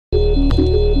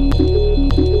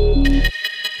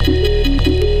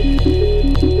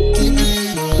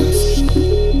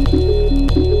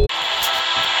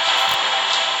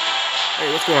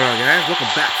welcome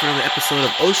back for another episode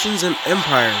of Oceans and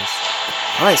Empires.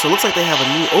 Alright, so it looks like they have a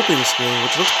new opening screen,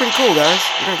 which looks pretty cool, guys.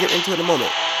 We're gonna get into it in a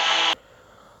moment.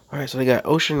 Alright, so they got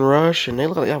Ocean Rush, and they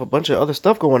look like they have a bunch of other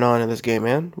stuff going on in this game,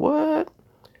 man. What?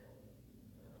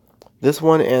 This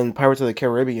one and Pirates of the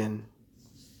Caribbean.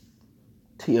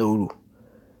 TOW.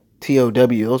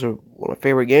 Those are one of my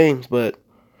favorite games, but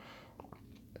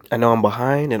I know I'm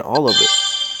behind in all of it.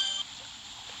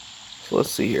 So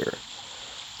let's see here.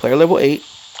 Player level 8.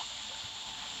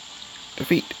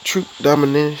 Defeat troop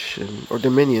domination or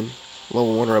dominion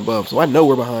level 1 or above. So I know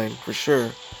we're behind for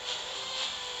sure.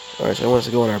 Alright, so I want us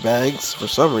to go in our bags for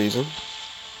some reason.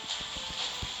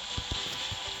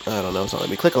 I don't know, it's not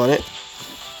letting me click on it.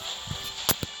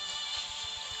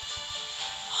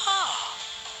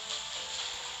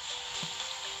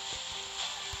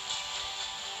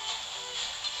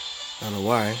 I don't know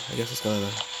why. I guess it's gonna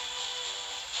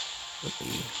let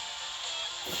me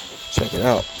check it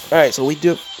out. Alright, so we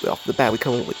do, off the bat, we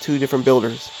come up with 2 different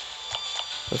builders.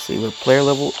 Let's see, we're player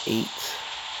level 8.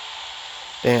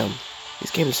 Damn,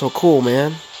 these games are so cool,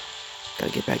 man.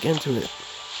 Gotta get back into it.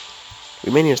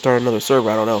 We may need to start another server,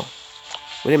 I don't know.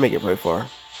 We didn't make it very far.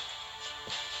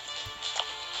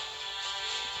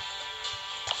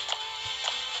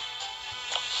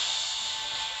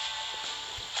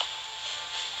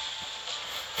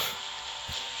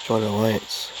 Join the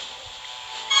alliance.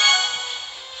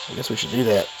 I guess we should do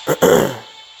that.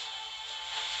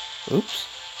 Oops.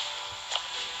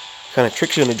 Kind of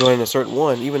tricks you into joining a certain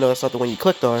one, even though that's not the one you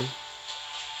clicked on.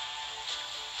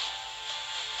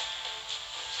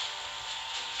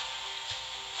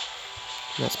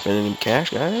 Not spending any cash,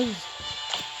 guys.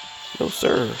 No,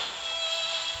 sir.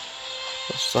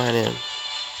 Let's sign in.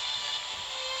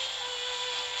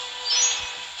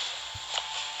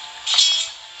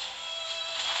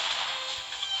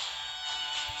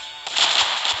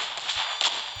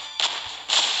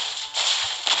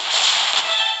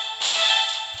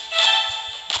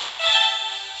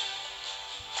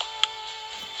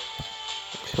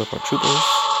 Fill up our troopers.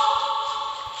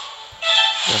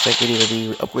 I think we need to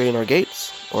be upgrading our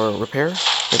gates or repair.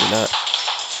 Maybe not.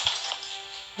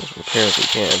 Let's repair if we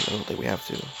can. I don't think we have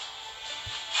to.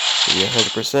 Maybe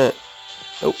 100%.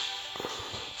 Nope.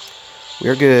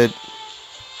 We're good.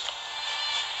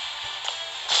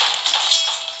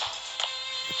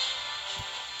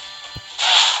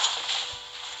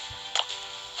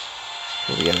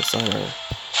 We gotta assign our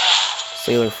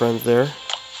sailor friends there.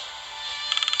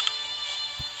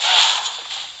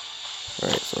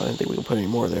 Alright, so I don't think we can put any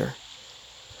more there.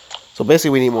 So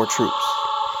basically we need more troops.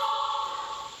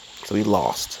 So we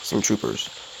lost some troopers.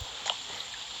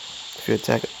 If you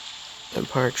attack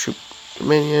Empire Troop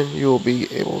Dominion, you will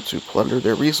be able to plunder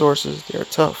their resources. They are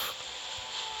tough.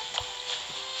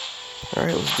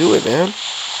 Alright, let's do it, man.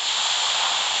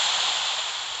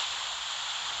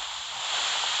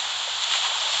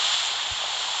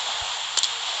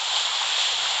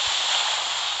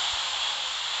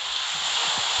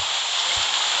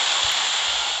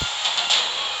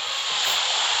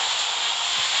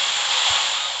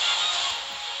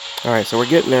 Alright, so we're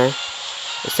getting there.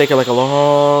 It's taking like a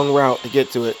long route to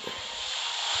get to it.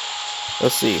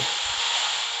 Let's see.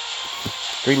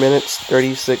 3 minutes,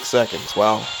 36 seconds.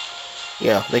 Wow.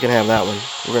 Yeah, they can have that one.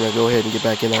 We're going to go ahead and get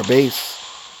back in our base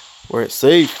where it's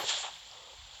safe.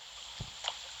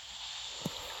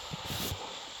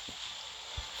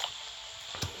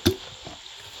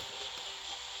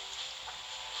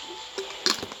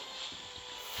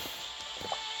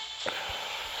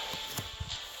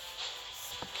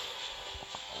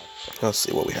 Let's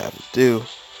see what we have to do.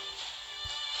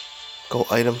 Gold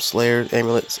items, slayers,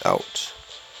 amulets out.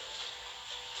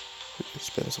 We can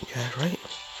spend some cash, right?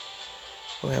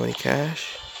 Don't have any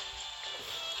cash.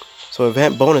 So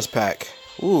event bonus pack.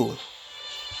 Ooh,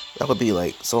 that would be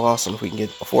like so awesome if we can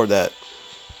afford that.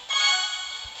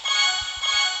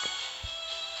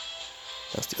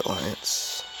 That's the alliance.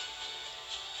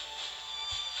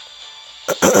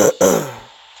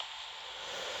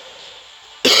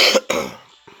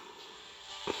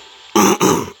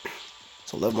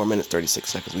 So 11 more minutes, 36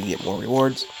 seconds, we can get more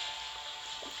rewards.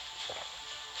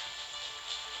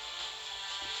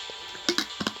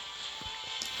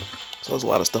 So there's a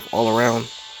lot of stuff all around.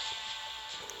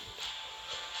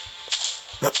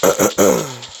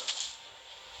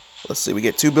 Let's see, we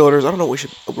get 2 builders. I don't know what we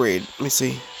should upgrade. Let me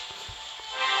see.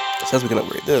 It says we can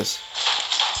upgrade this.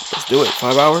 Let's do it.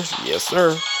 5 hours? Yes,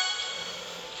 sir.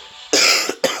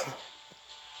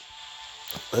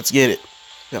 Let's get it.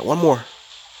 Got one more.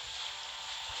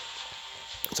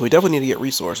 So we definitely need to get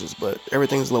resources, but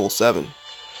everything's level 7.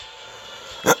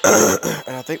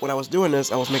 And I think when I was doing this,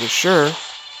 I was making sure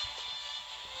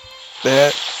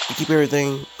that. You keep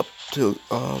everything up to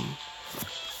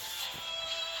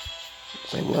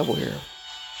same level here.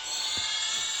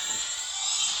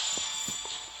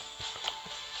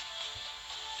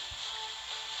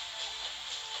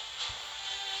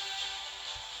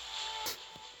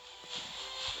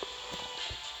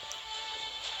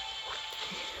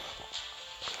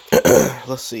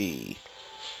 Let's see.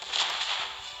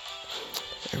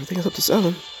 Everything is up to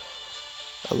 7.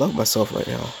 I love myself right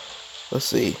now. Let's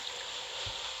see.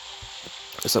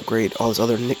 Let's upgrade all this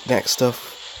other knick-knack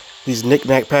stuff. These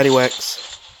knick-knack paddywhacks.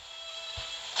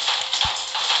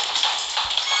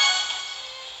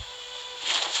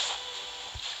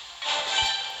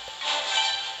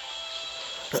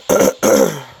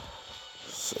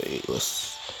 Let's see.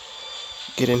 Let's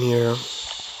get in here.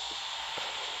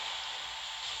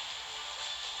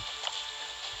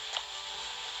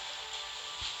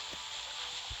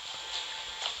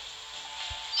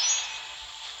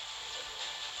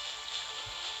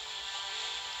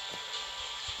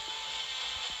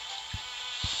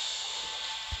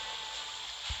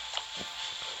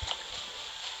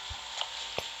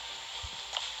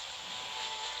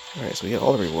 Alright, so we get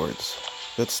all the rewards.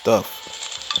 Good stuff.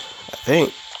 I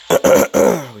think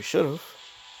we should have.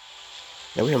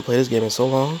 Yeah, we haven't played this game in so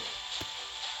long.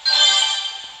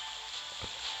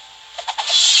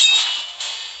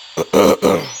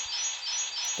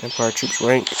 Empire Troops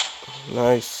rank.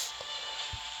 Nice.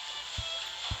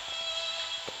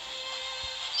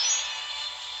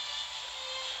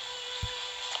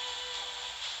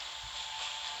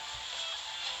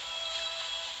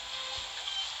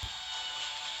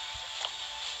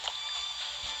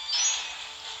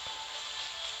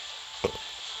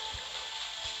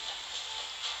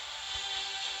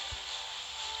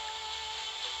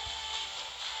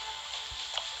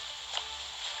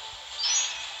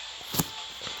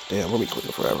 Damn, we'll be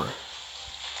clicking forever.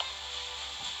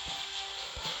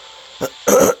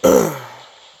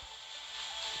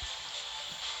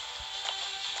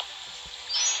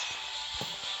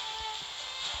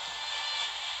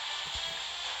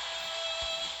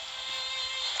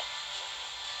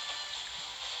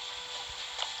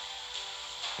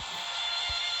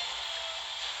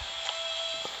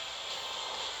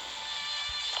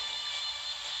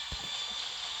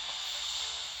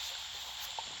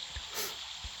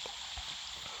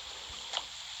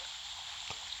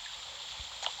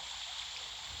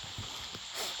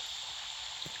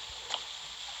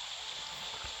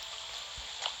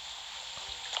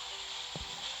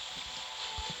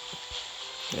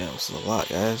 Yeah, this is a lot,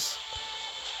 guys.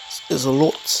 This is a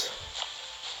lot.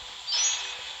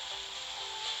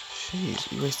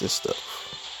 Jeez, erase this stuff.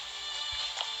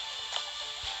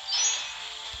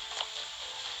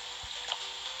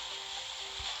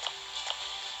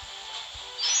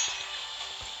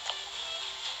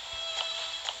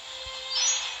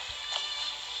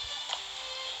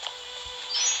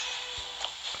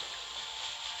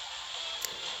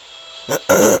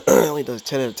 It only does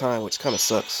 10 at a time, which kind of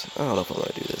sucks. I don't know if I'm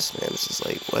gonna do this, man. This is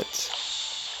like, what?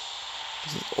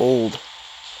 This is old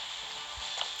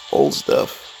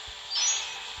stuff.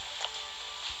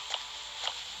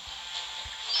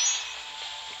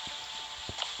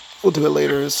 We'll do it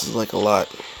later. This is like a lot.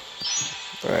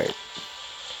 Alright.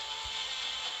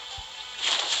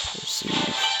 Let's see.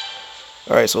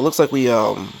 Alright, so it looks like we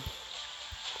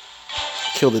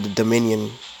killed the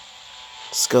Dominion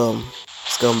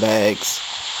scumbags.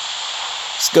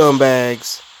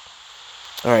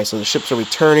 Alright, so the ships are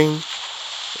returning.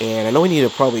 And I know we need to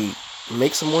probably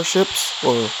make some more ships,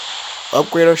 or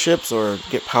upgrade our ships, or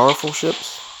get powerful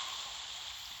ships.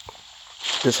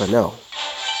 This I know.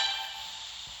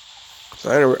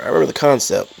 So I remember the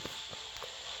concept.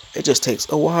 It just takes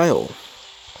a while.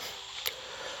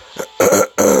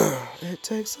 It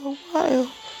takes a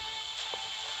while.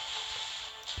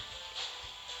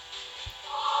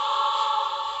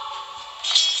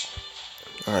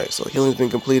 Alright, so healing's been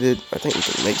completed. I think we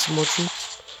can make some more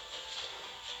troops.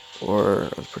 Or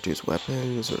produce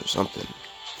weapons or something.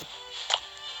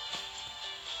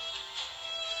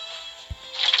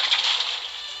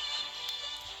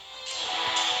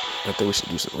 I think we should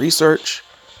do some research.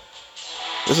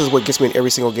 This is what gets me in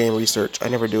every single game, research. I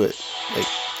never do it. Like,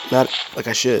 not like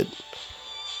I should.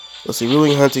 Let's see,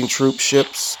 ruling, hunting, troop,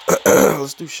 ships.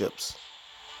 Let's do ships.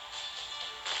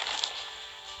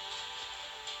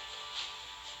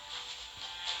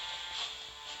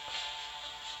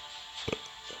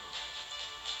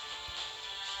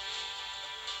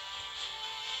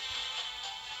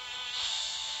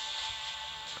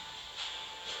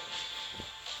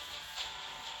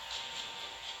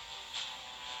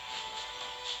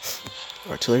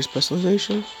 Artillery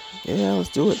specialization? Yeah, let's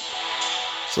do it.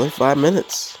 It's only 5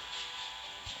 minutes.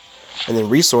 And then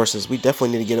resources. We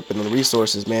definitely need to get up in the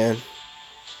resources, man.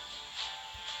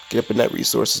 Get up in that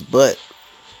resources, but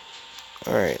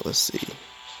alright, let's see.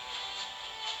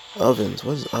 Ovens.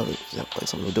 What is ovens? Is that like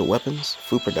something to do with weapons?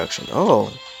 Food production.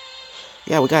 Oh.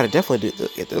 Yeah, we gotta definitely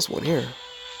get this one here.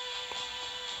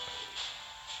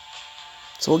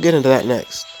 So we'll get into that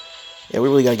next. Yeah, we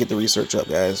really gotta get the research up,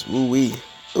 guys. Ooh-wee.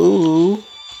 Ooh.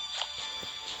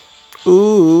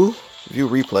 Ooh. View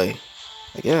replay,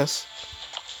 I guess.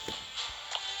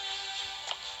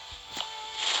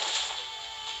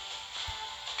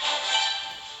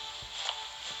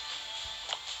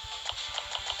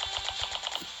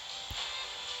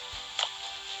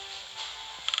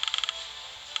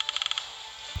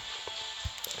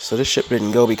 So this ship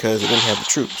didn't go because it didn't have the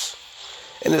troops.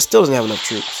 And it still doesn't have enough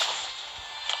troops.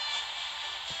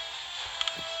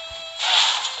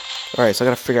 Alright, so I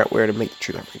gotta figure out where to make the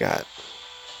troop. I forgot.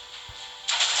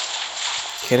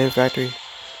 Cannon factory?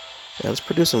 Yeah, let's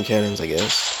produce some cannons, I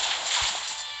guess.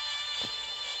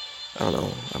 I don't know.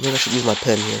 I mean, I should use my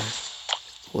pen here.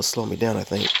 It will slow me down, I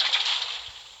think.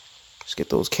 Just get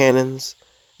those cannons.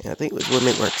 And I think we'll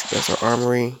make that's our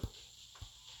armory.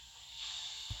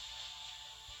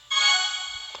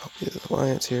 Copy the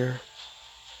alliance here.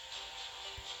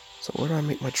 So where do I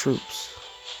make my troops?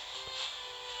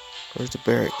 Where's the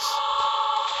barracks?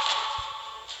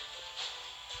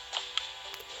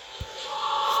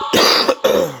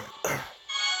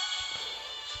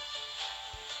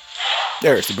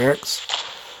 There's the barracks.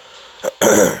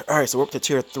 Alright, so we're up to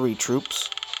tier 3 troops.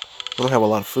 We don't have a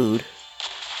lot of food.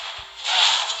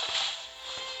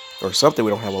 Or something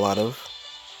we don't have a lot of.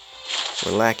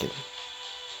 We're lacking.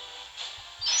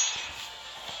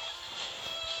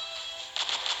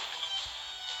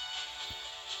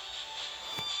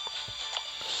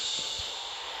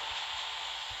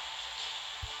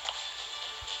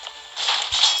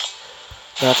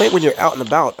 Now, I think when you're out and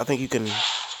about, I think you can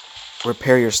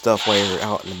repair your stuff while you're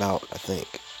out and about, I think.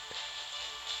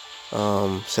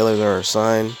 Sailors are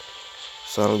assigned,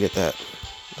 so I don't get that.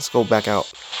 Let's go back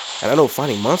out. And I know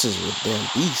finding monsters is a damn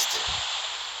beast.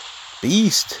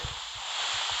 Beast!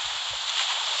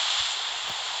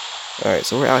 Alright,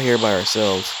 so we're out here by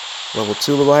ourselves. Level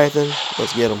 2 Leviathan,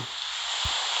 let's get him.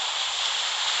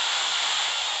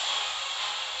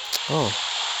 Oh.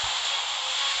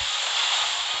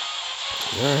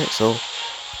 Alright, so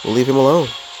we'll leave him alone.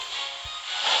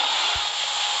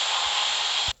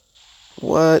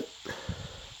 What?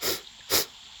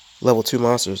 Level 2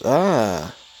 monsters.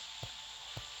 Ah.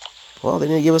 Well, they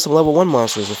didn't give us some level 1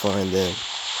 monsters to find then.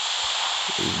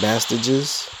 These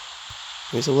bastages.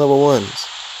 Give me some level 1s.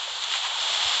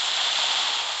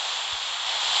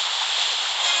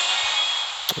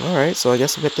 Alright, so I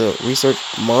guess we have to research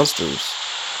monsters.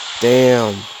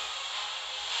 Damn.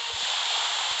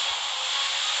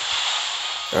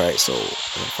 Alright, so I'm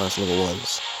gonna find some level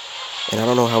 1s. And I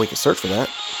don't know how we can search for that.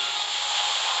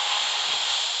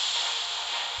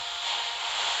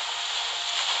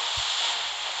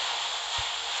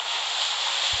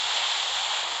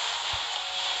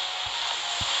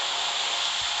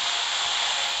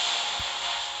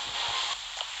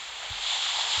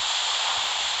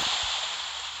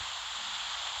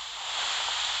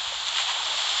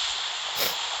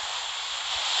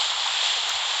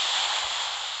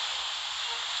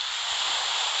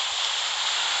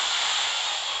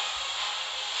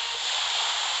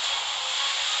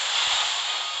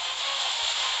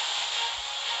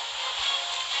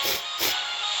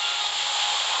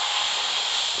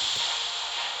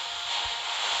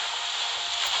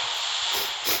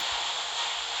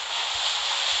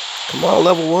 Come on,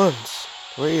 level 1s.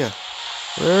 Where are you?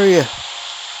 Where are you?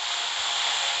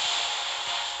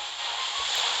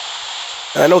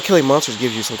 And I know killing monsters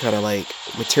gives you some kind of like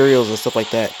materials and stuff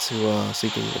like that to so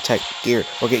you can attack gear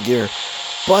or get gear.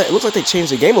 But it looks like they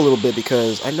changed the game a little bit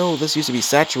because I know this used to be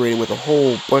saturated with a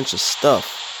whole bunch of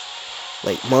stuff.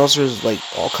 Like monsters, like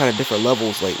all kind of different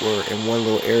levels, like were in one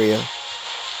little area,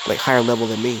 like higher level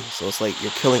than me. So it's like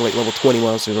you're killing like level 20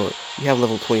 monsters, or you have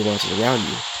level 20 monsters around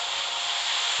you.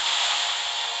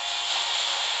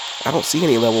 I don't see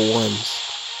any level 1s.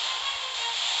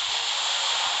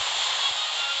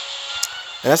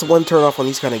 And that's one turn off on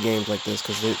these kind of games like this,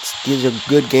 because these are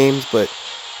good games, but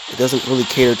it doesn't really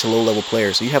cater to low level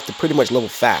players. So you have to pretty much level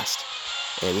fast,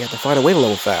 and you have to find a way to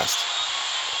level fast.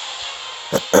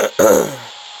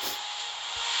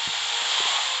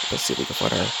 Let's see if we can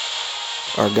find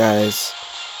our guys,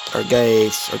 where the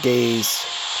gays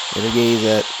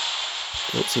at?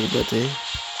 Don't see the good thing.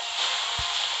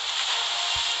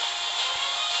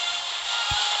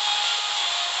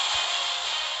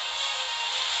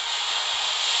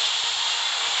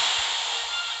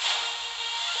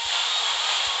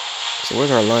 So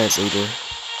where's our alliance leader?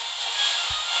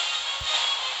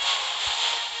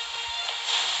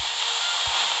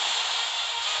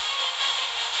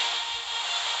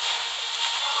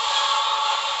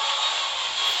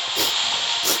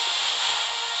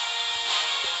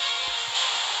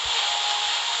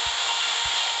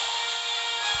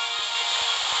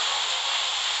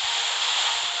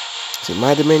 See,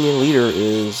 my Dominion leader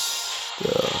is the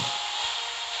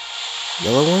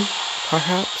yellow one,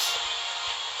 perhaps?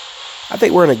 I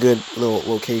think we're in a good little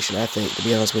location, I think, to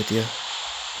be honest with you.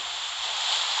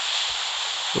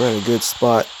 We're in a good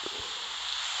spot.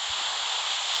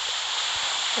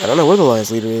 I don't know where the alliance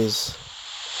leader is.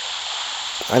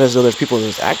 I just know there's people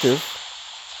that's active.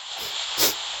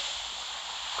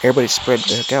 Everybody's spread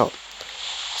the heck out.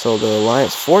 So the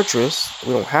alliance fortress,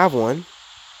 we don't have one.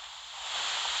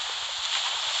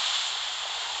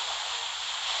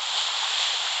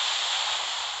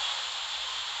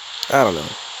 I don't know.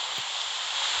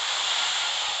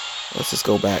 Let's just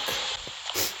go back.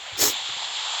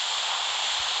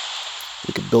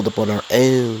 We could build up on our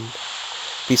own.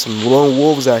 Be some lone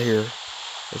wolves out here.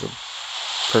 There's a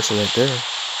person right there.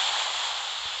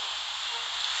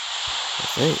 I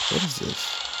think. What is this?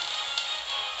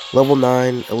 Level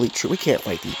 9 elite troop. We can't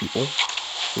fight these people.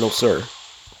 No, sir.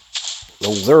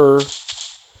 No, sir.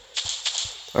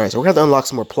 Alright, so we're going to have to unlock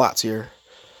some more plots here.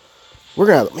 We're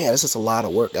going to... Man, this is a lot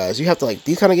of work, guys. You have to, like,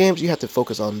 these kind of games, you have to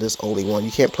focus on this only one.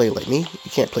 You can't play like me.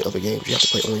 You can't play other games. You have to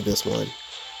play only this one.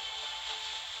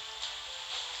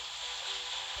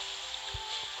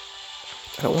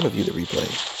 I don't want to view the replay.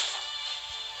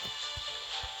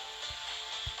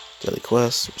 Daily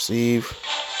quest, receive.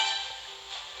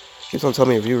 Keeps on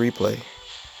telling me to view replay.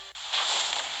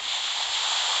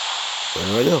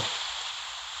 There I go.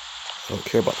 I don't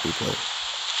care about the replay.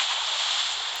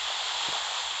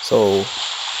 So,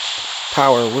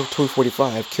 power, we're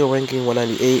 245. Kill ranking,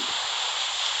 198.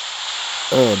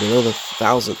 Below the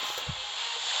 1000th.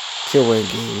 Kill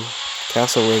ranking.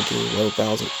 Castle ranking,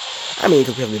 11,000. I mean,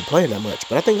 because we haven't been playing that much.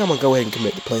 But I think I'm going to go ahead and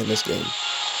commit to playing this game.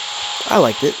 I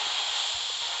liked it.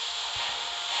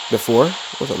 Before.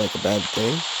 It wasn't like a bad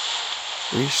thing.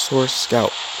 Resource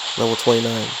Scout. Level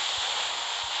 29.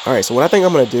 Alright, so what I think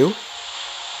I'm going to do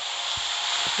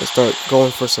is start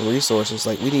going for some resources.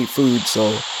 Like, we need food,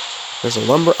 so there's a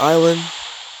lumber island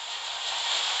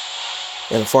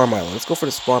and a farm island. Let's go for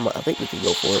this farm. I think we can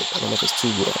go for it. I don't know if it's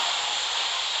too good.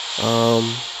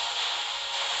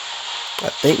 I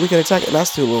think we can attack it.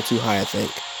 That's a little too high, I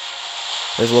think.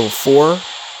 There's level 4.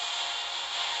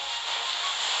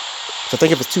 So I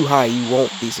think if it's too high, you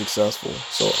won't be successful.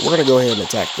 So we're going to go ahead and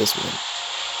attack this one.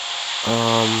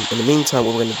 In the meantime,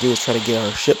 what we're going to do is try to get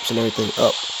our ships and everything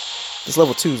up. This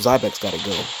level 2, Zybex got to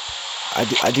go.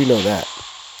 I do know that.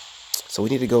 So we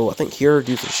need to go, I think, here,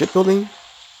 do some shipbuilding.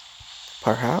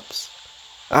 Perhaps.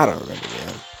 I don't remember,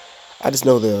 man. I just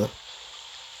know the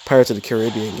Pirates of the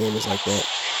Caribbean game is like that.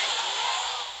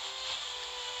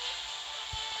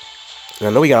 And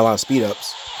I know we got a lot of speed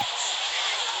ups.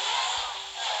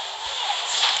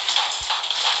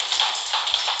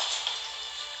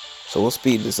 So we'll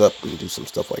speed this up and do some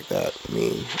stuff like that. I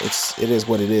mean, it is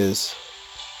what it is.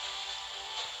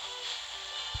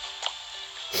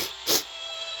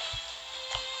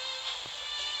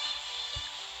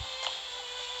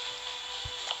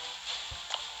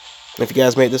 And if you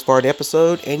guys made it this far in the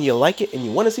episode and you like it and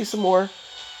you want to see some more,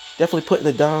 definitely put in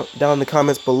the down in the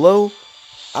comments below.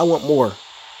 I want more.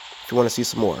 If you want to see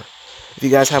some more. If you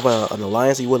guys have an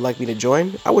alliance you would like me to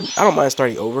join, I don't mind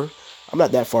starting over. I'm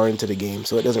not that far into the game,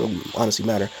 so it doesn't really honestly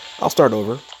matter. I'll start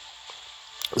over.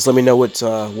 Just let me know what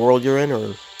world you're in,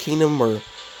 or kingdom, or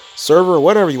server, or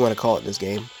whatever you want to call it in this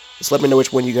game. Just let me know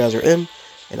which one you guys are in,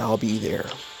 and I'll be there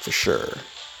for sure.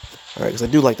 Alright, because I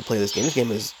do like to play this game. This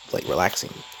game is, like,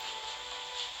 relaxing.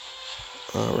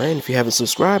 Alright, and if you haven't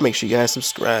subscribed, make sure you guys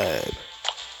subscribe.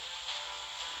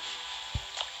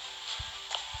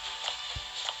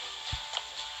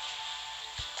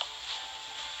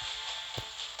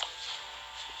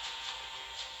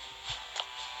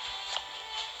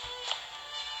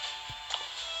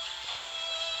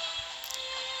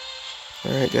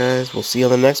 Alright, guys, we'll see you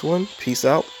on the next one. Peace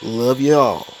out. Love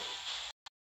y'all.